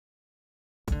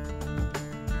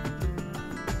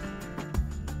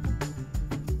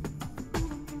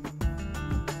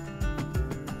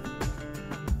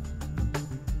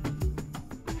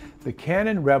The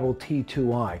Canon Rebel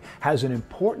T2i has an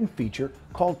important feature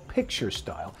called picture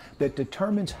style that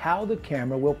determines how the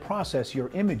camera will process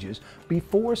your images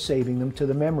before saving them to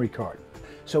the memory card.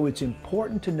 So it's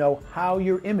important to know how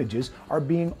your images are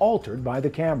being altered by the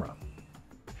camera.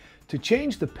 To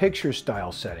change the picture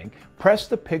style setting, press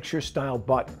the picture style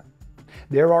button.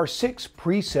 There are 6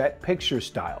 preset picture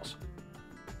styles,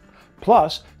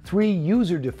 plus 3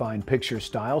 user-defined picture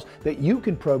styles that you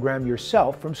can program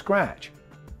yourself from scratch.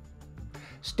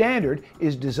 Standard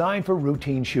is designed for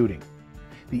routine shooting.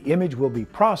 The image will be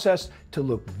processed to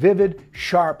look vivid,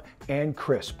 sharp, and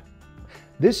crisp.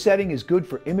 This setting is good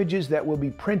for images that will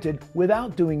be printed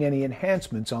without doing any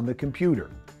enhancements on the computer.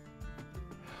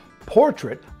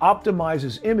 Portrait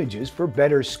optimizes images for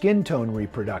better skin tone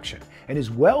reproduction and is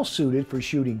well suited for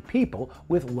shooting people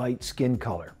with light skin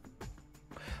color.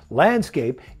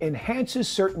 Landscape enhances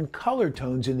certain color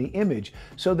tones in the image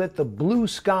so that the blue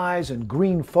skies and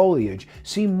green foliage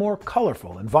seem more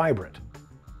colorful and vibrant.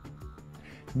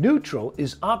 Neutral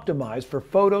is optimized for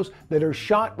photos that are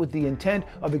shot with the intent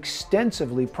of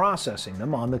extensively processing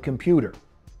them on the computer.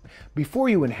 Before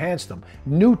you enhance them,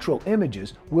 neutral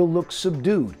images will look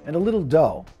subdued and a little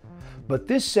dull. But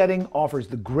this setting offers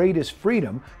the greatest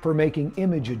freedom for making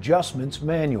image adjustments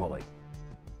manually.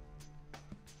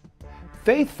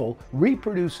 Faithful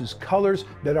reproduces colors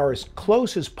that are as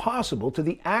close as possible to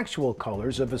the actual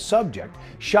colors of a subject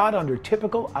shot under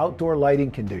typical outdoor lighting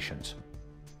conditions.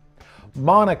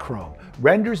 Monochrome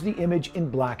renders the image in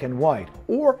black and white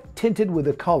or tinted with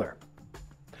a color.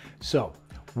 So,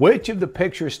 which of the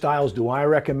picture styles do I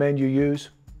recommend you use?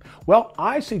 Well,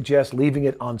 I suggest leaving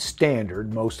it on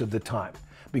standard most of the time,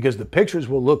 because the pictures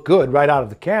will look good right out of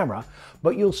the camera,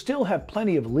 but you'll still have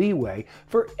plenty of leeway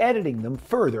for editing them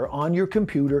further on your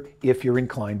computer if you're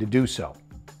inclined to do so.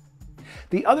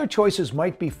 The other choices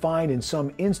might be fine in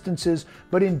some instances,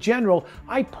 but in general,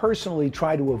 I personally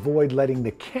try to avoid letting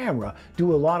the camera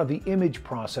do a lot of the image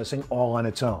processing all on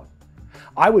its own.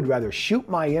 I would rather shoot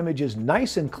my images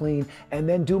nice and clean and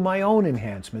then do my own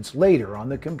enhancements later on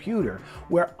the computer,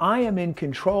 where I am in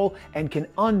control and can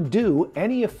undo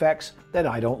any effects that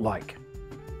I don't like.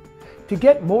 To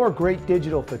get more great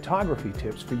digital photography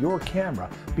tips for your camera,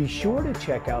 be sure to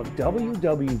check out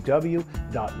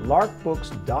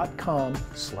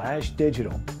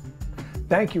www.larkbooks.com/digital.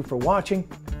 Thank you for watching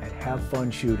and have fun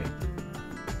shooting.